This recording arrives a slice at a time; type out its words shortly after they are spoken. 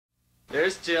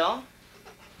There's Jill.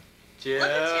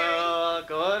 Jill,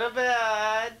 go to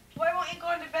bed. Why won't you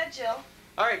go to bed, Jill?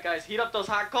 All right, guys, heat up those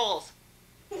hot coals.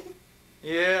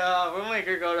 Yeah, we'll make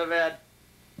her go to bed.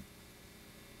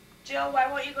 Jill,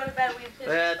 why won't you go to bed? Will you please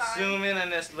Let's zoom in on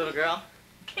this little girl.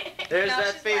 There's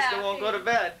that face that won't go to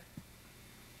bed.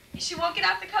 She won't get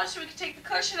off the couch so we can take the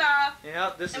cushion off.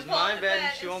 Yeah, this is my bed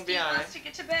and she won't be on it. Wants to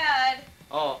get to bed.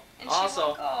 Oh, and also, she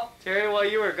won't go. Terry, while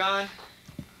you were gone,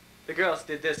 the girls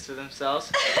did this to themselves.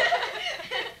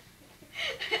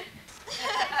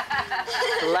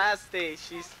 The last day,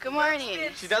 Good morning.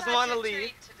 She doesn't want to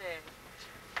leave.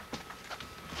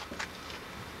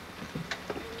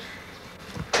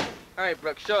 All right,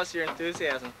 Brooke, show us your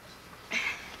enthusiasm. I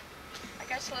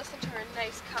got to listen to her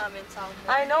nice comments all day.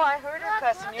 I know, I heard her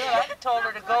cussing you. I told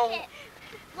her to go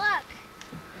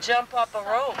jump up a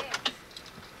rope.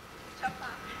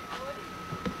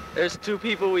 There's two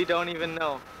people we don't even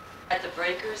know. At the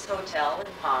Breakers Hotel in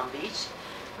Palm Beach.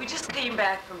 We just came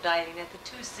back from dining at the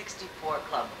 264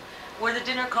 Club, where the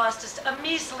dinner cost us a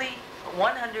measly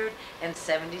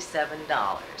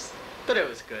 $177. But it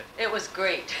was good. It was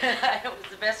great. It was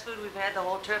the best food we've had the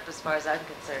whole trip as far as I'm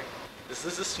concerned. This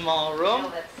is a small room.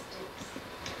 Oh, that stinks.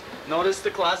 Notice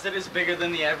the closet is bigger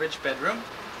than the average bedroom.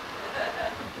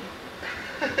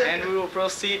 And we will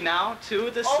proceed now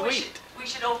to the suite. We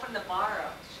should open the bar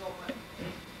up.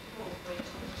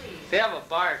 They have a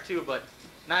bar too, but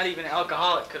not even an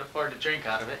alcoholic could afford to drink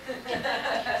out of it.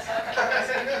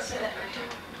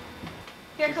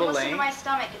 Here, come listen to my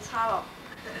stomach. It's hollow.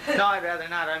 No, I'd rather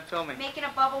not. I'm filming. Making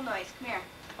a bubble noise. Come here.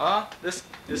 Oh, this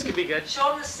could be good. Show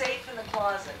them the safe in the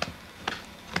closet.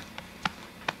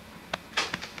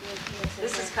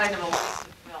 This is kind of a waste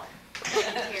of film.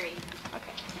 Terry.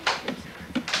 Okay.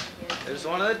 There's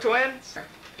one of the twins.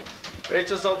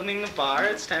 Rachel's opening the bar.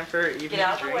 It's time for evening drink. Get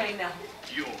out of the way now.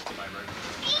 You open my room.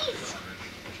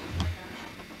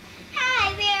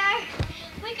 Hi there.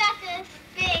 We got this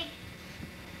big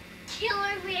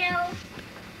killer whale.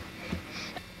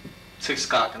 6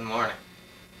 o'clock in the morning.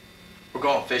 We're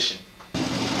going fishing.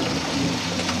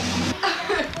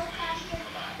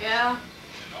 Yeah.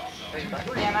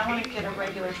 And I want to get a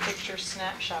regular picture,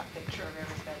 snapshot picture of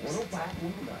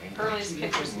everybody. Earliest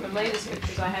pictures, the latest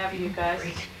pictures I have of you guys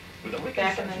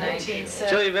back in the 1970s.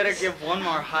 Joe, you better give one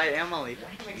more hi, Emily.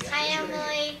 Hi,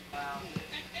 Emily.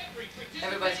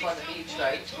 Everybody's going to the beach,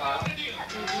 right, tomorrow?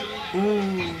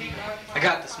 Ooh, I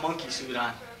got this monkey suit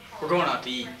on. We're going out to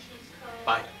eat.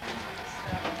 Bye.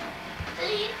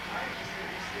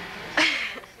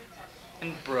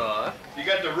 And Brooke. You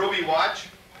got the ruby watch?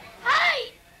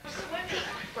 Hi.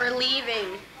 We're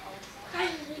leaving.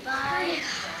 Bye.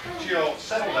 Jill,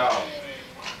 settle down.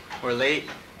 We're late.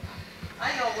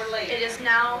 I know, we're late. It is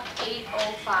now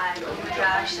 8:05. Oh my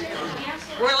gosh.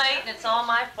 We're late and it's all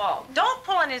my fault. Don't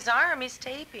pull on his arm, he's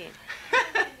taping.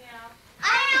 Come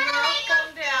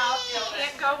down.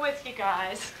 Can't go with you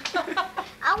guys.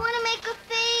 I want to make a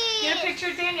face. Get a picture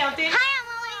of Danielle. Danielle,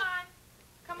 Hi,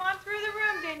 come on through the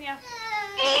room, Danielle.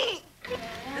 Emily.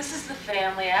 This is the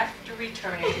family after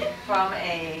returning from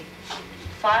a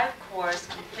 5-course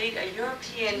complete a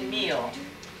European meal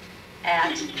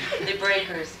at the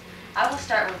Breakers. I will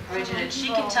start with Bridget and she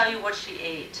can tell you what she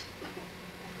ate.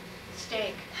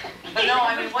 Steak. But no,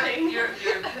 I mean, what your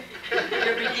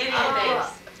beginning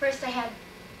base? First I had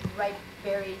ripe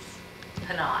berries.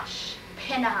 Panache.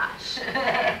 Panache.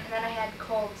 And then I had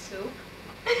cold soup.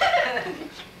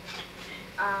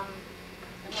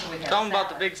 Tell them about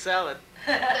the big salad.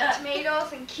 The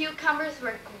tomatoes and cucumbers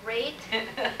were great. And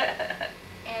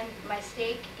my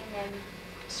steak and then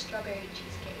strawberry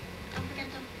cheesecake. Don't forget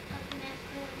the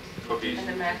macaroons. Cookies.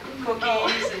 And the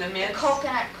cookies and the mints.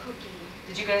 Coconut cookie.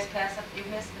 Did you guys pass up? You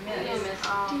missed the mints.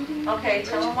 Okay, Okay,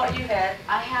 tell them what you had.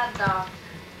 I had the,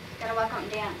 gotta walk out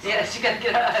and dance. Yes, you gotta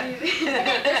get up.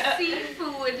 The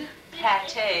seafood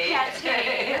Pate. pate.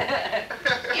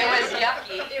 It was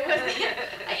yucky. It was,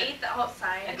 I ate the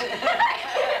outside.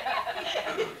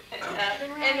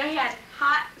 And I had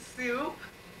hot soup,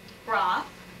 broth,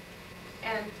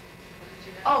 and,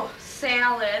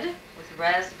 salad. With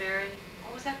raspberry.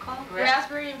 What was that called?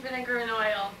 Raspberry and vinegar and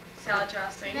oil salad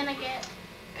dressing. Vinegar.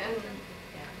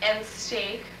 And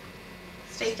steak.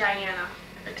 Steak Diane.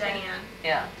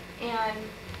 Yeah. And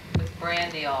With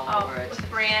brandy all over it. with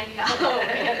brandy all over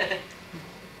it.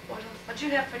 What else? What'd you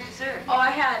have for dessert? Oh,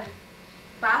 I had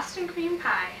Boston cream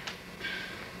pie.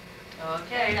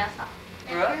 Okay. That's all.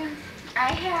 Brooke?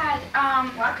 I had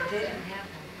They didn't have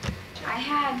them. I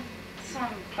had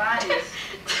some buns.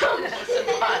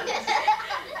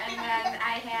 And then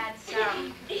I had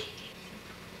some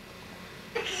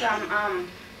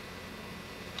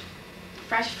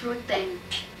fresh fruit thing.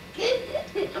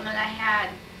 And then I had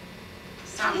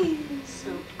some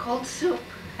Soup. cold soup,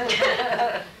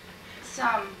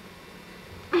 some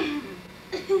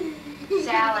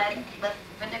salad with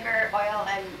vinegar, oil,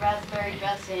 and raspberry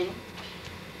dressing.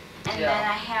 And Yeah. then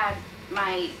I had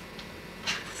my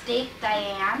steak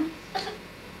Diane.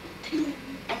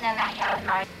 And then I had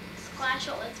my Squash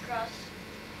it's gross.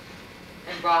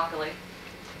 And broccoli.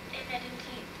 And I didn't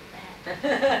eat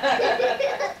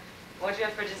that. What'd you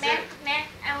have for dessert?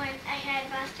 I had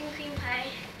Boston cream pie.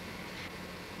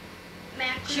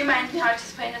 Macarons. She reminds me how to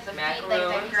explain as a feed, like the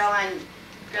Macaroons. girl on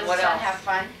Girls What Don't else? Have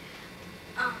Fun.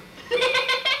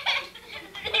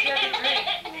 What'd you have to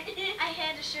drink? I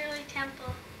had a Shirley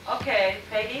Temple. Okay,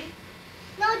 Peggy?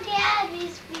 No, Dad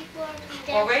was before me.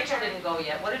 Well, Rachel didn't go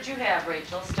yet. What did you have,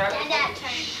 Rachel? Start with Dad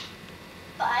turned.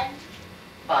 Bun.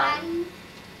 bun.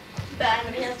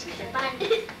 Bun. Bun.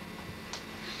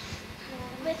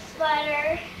 With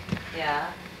butter.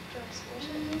 Yeah.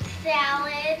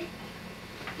 Salad.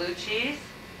 Blue cheese?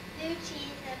 Blue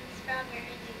cheese and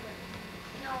strawberries.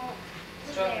 No,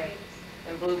 Strawberry. blueberries.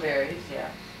 And blueberries,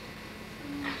 yeah.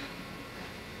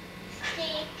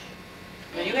 Steak.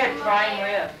 Now you had prime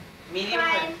rib. Medium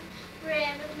Prime rib.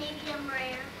 rib, medium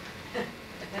rare.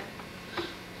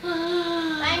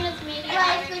 Mine was medium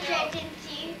rare. Which I didn't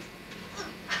see.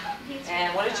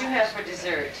 And what did you have for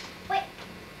dessert? Wait.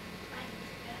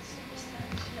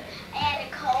 I had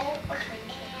a Coke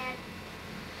and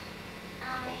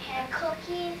I had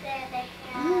cookies and I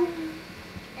had,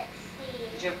 let's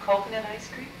Did see, you have coconut ice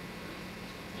cream?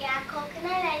 yeah,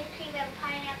 coconut ice cream and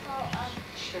pineapple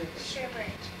Sure.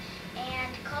 sherbet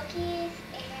and cookies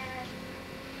and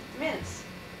Mince.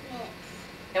 mints.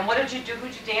 And what did you do?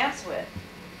 Who'd you dance with?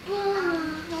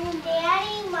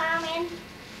 Daddy, Mom, and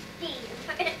Steve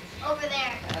over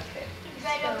there. Okay. He's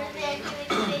right over there doing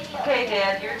the video. Okay,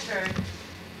 Dad, your turn.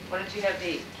 What did you have to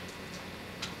eat?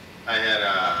 I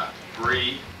had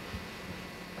brie,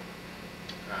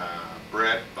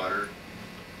 bread, butter,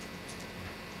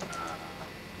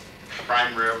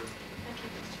 prime rib,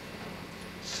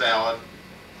 salad,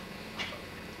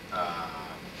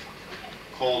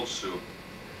 cold soup.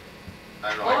 I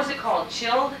don't know. What was it called?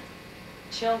 Chilled?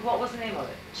 Chilled, what was the name of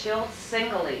it? Chilled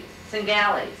Singales.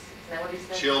 Singales. Is that what he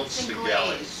said? Chilled Singlaise.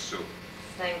 spaghetti soup.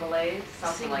 Singales,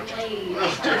 something like that.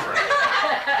 That's different.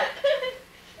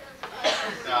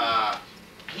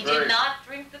 He Very- did not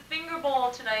drink the finger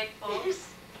bowl tonight, folks. We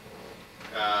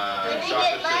did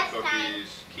Chocolate last chip time.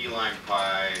 cookies, key lime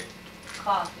pie,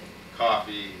 Coffee.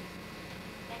 coffee,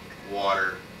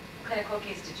 water, What kind of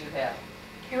cookies did you have?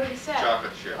 Hear what he said.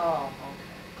 chocolate chip. Oh,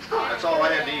 That's all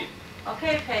I had to eat.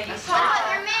 okay. Okay, Peggy. What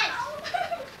about your mints?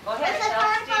 Go ahead, It's a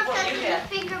tell Steve purple what you because had. it's a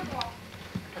finger bowl.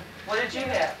 What did you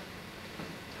have?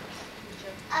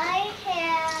 I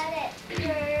had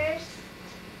first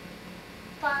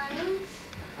buns.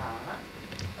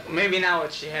 Maybe not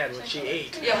what she had, what she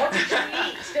ate. Yeah, what did you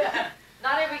eat?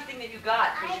 Not everything that you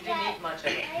got, because I you didn't got- eat much of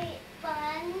it. I ate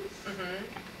buns, Mm-hmm.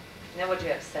 Then what'd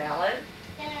you have? Salad?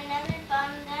 then another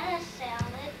bun, then a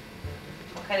salad,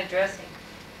 What kind of dressing?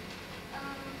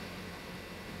 um,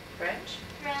 French?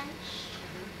 French,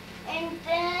 and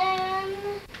then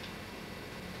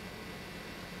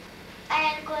I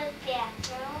had to go to the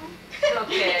bathroom.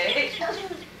 Okay.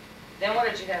 Then what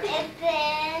did you have? And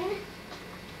then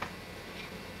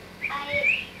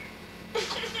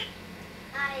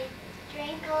I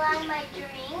drank a lot of my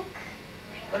drink,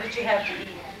 What did you have to eat?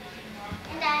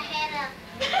 and I had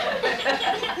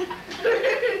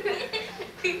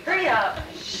Hurry up. a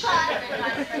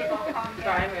bun.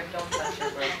 Prime rib, don't touch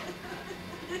your breast.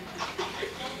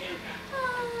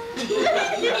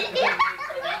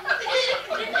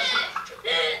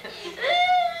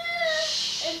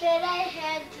 And then I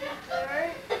had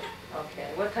dessert. Okay,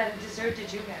 what kind of dessert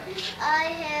did you have? I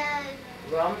had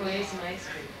Rum raisin ice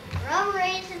cream. rum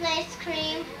raisin ice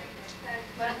cream.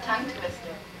 What a tongue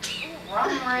twister. Rum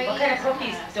What kind of raisin.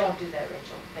 cookies? Don't do that,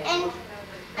 Rachel. Thank you.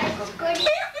 And I squirted.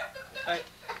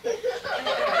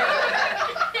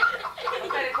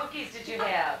 What kind of cookies did you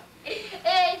have?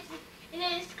 And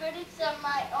I squirted some of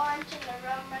my orange in the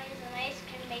rum raisin ice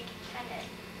cream, make it kind of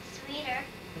sweeter.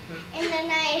 And then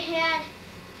I had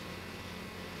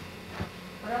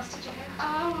What else did you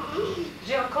have? Did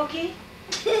you have a cookie?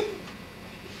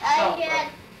 I Chocolate. had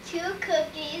 2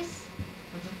 cookies.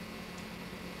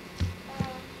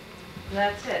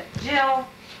 That's it. Jill,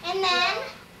 And then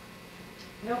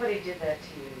nobody did that to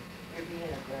you. You're being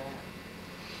a brat.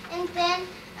 And then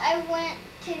I went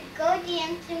to go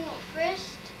dancing.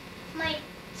 First, my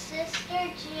sister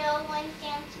Jill went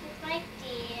dancing with my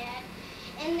dad.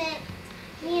 And then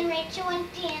me and Rachel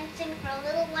went dancing for a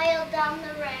little while down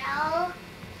the rail.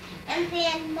 And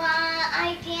then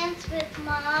I danced with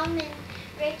Mom, and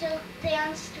Rachel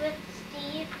danced with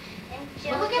Steve, and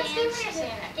Jill Well, look at Steve danced dancing.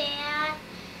 with Dad.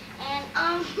 And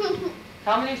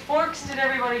How many forks did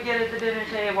everybody get at the dinner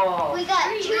table? we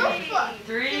got Three. 2 forks.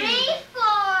 Three. 3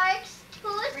 forks, 2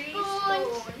 Three spoons,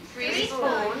 spoons. Three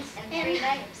spoons. And 3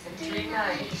 knives. And 3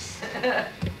 knives.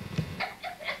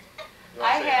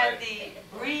 I had the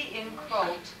brie en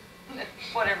crotte,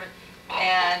 whatever,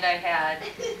 and I had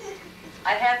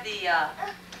the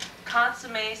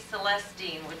consommé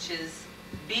Celestine, which is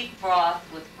beef broth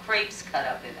with crepes cut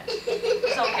up in it.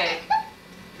 It's okay.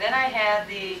 Then I had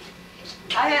the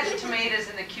tomatoes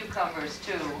and the cucumbers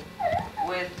too,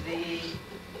 with the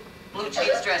blue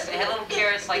cheese dressing. I had little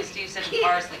carrots, like Steve said, and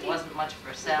parsley. It wasn't much for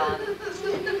a salad.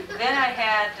 Then I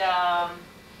had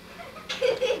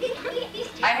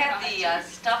the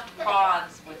stuffed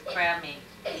prawns with crab meat,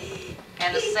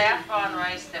 and the saffron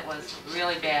rice that was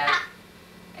really bad,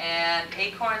 and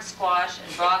acorn squash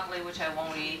and broccoli, which I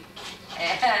won't eat,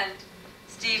 and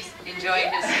Steve's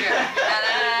enjoying his cereal.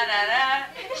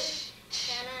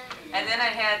 And then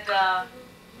I had,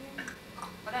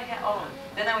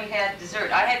 then we had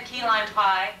dessert. I had key lime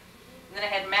pie, and then I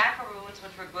had macaroons,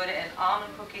 which were good, and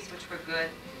almond cookies, which were good.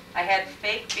 I had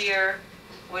fake beer,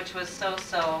 which was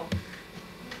so-so.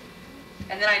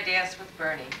 And then I danced with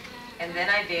Bernie. And then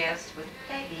I danced with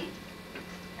Peggy.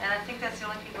 And I think that's the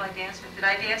only people I danced with. Did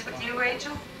I dance with you,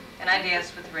 Rachel? And I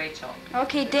danced with Rachel.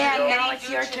 Okay, Dad, Eddie now it's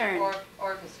your Duchin turn.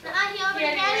 Orchestra.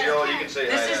 Jill, you can say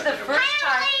hi. This is the after him. first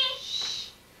time.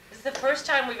 This is the first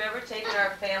time we've ever taken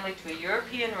our family to a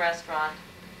European restaurant,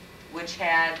 which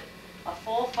had a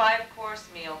full 5-course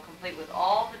meal, complete with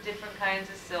all the different kinds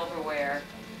of silverware,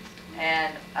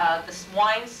 and the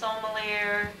wine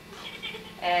sommelier,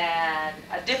 and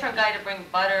a different guy to bring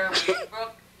butter, which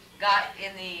Brooke got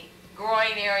in the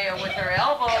groin area with her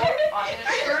elbow on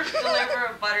his first deliver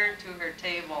of butter to her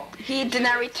table. He did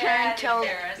not return till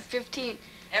 15.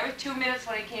 Every 2 minutes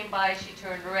when he came by, she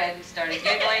turned red and started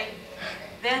giggling.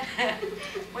 Then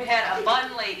we had a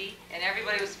bun lady, and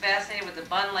everybody was fascinated with the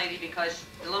bun lady because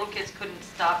the little kids couldn't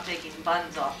stop taking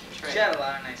buns off the tray. She had a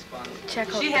lot of nice buns. Check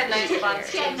out She the had nice feet buns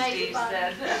here. too, Steve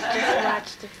said. Just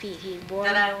watch the feet. He wore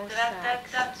no Da-da-da-da-da-da.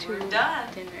 socks We're to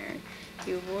done. dinner.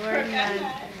 He wore none.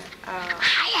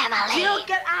 Jill,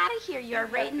 get out of here. You're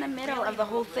right in the middle of the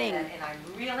whole thing. And I'm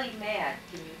really mad,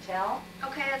 can you tell?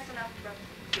 Okay, that's enough, Brooke.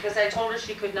 Because I told her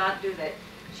she could not do that.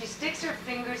 She sticks her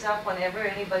fingers up whenever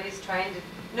anybody's trying to,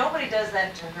 nobody does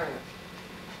that to her.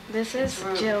 This is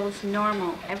Rude. Jill's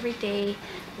normal, everyday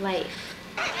life.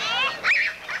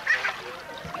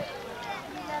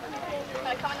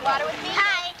 Wanna come in the water with me?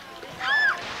 Hi.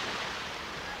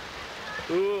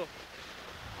 Ooh.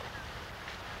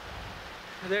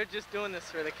 They're just doing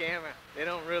this for the camera. They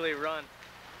don't really run.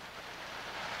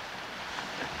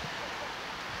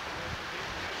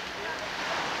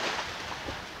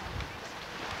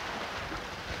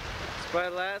 It's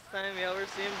probably the last time you ever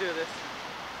see him do this.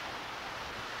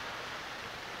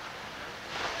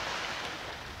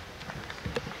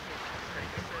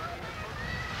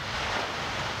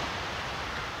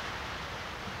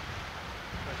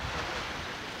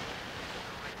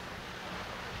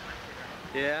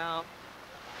 Yeah.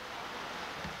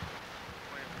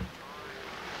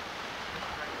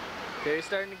 Terry's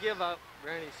starting to give up.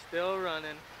 Bernie's still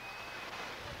running.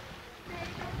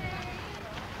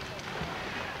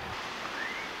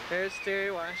 There's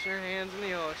Terry washing her hands in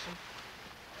the ocean.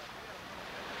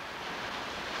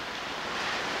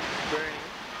 Bernie.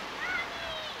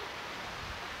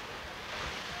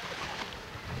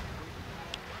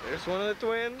 There's one of the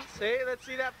twins. Hey, let's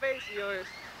see that face of yours.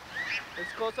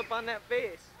 Let's close up on that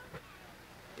face.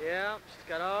 Yeah, she's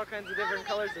got all kinds of different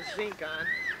colors of zinc on.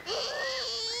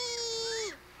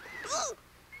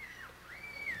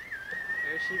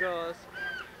 There she goes.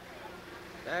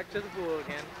 Back to the pool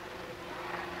again.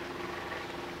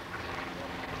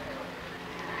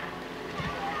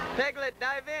 Peglet,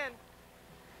 dive in.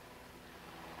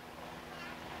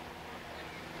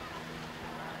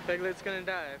 Peglet's gonna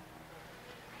dive.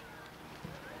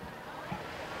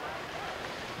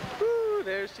 Woo,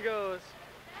 there she goes.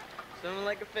 Swimming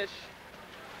like a fish.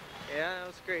 Yeah, that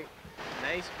was great.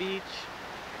 Nice beach.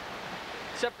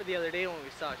 Except for the other day when we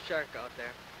saw a shark out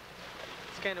there.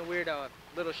 It's kind of weird how a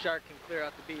little shark can clear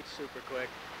out the beach super quick.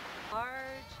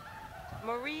 Large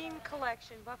marine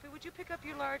collection. Buffy, would you pick up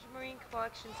your large marine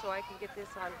collection so I can get this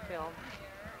on film?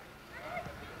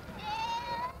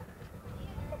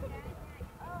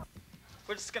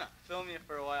 We're just gonna film you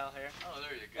for a while here. Oh,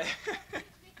 there you go.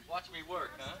 Watch me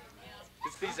work, huh?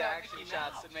 It's these action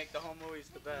shots that make the whole movies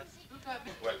the best.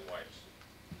 Wet wipes.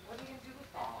 What are you gonna do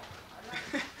with all?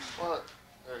 Well,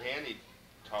 they're handy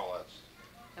towelettes.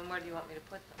 And where do you want me to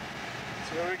put them?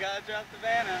 So we gotta drop the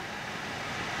van at.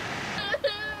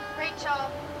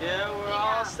 Rachel. Yeah, we're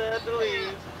all set to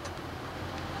leave.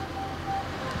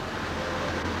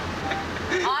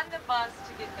 On the bus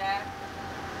to get back.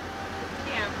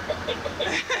 Yeah.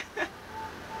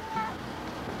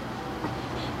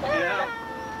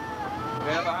 We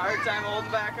have a hard time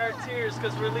holding back our tears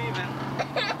because we're leaving.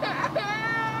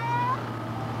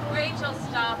 Rachel,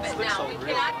 stop it This looks now. so We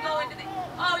real. cannot go into the.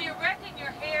 Oh, you're wrecking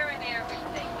your hair and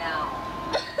everything now.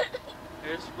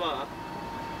 Here's Bob.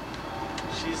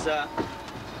 She's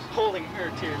holding her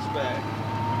tears back.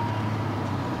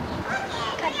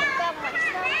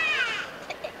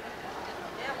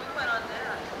 Yeah, we went on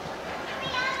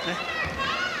that.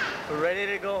 We're ready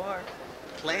to go hard.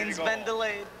 Plane's been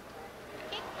delayed.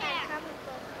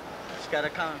 She's got a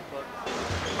comic book.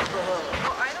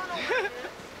 Oh, I don't know what it is.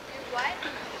 What?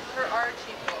 Her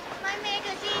Archie book. My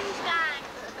magazine's gone.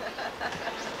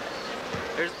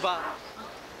 There's Bob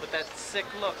with that sick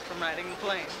look from riding the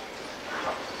plane.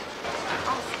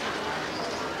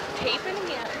 Taping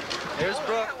again. There's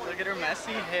Brooke. Look at her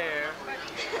messy hair.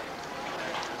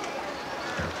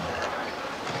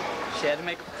 She had to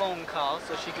make a phone call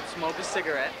so she could smoke a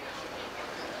cigarette.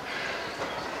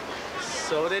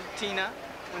 So did Tina.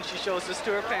 When she shows this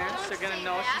to her parents, they're gonna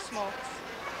know she smokes.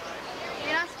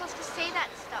 You're not supposed to say that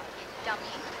stuff, you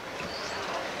dummy.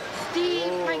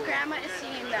 Steve, Whoa. my grandma is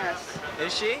seeing this.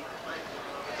 Is she?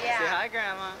 Yeah. Say hi,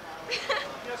 Grandma.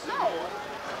 No.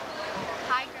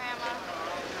 Hi, Grandma.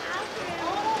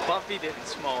 Buffy didn't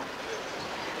smoke.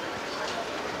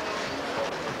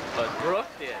 But Brooke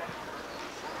did.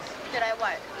 Did I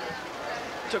what?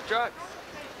 Took drugs.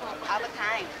 All the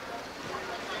time.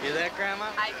 Hear that,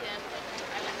 Grandma? I can.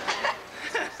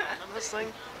 Remember this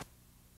thing?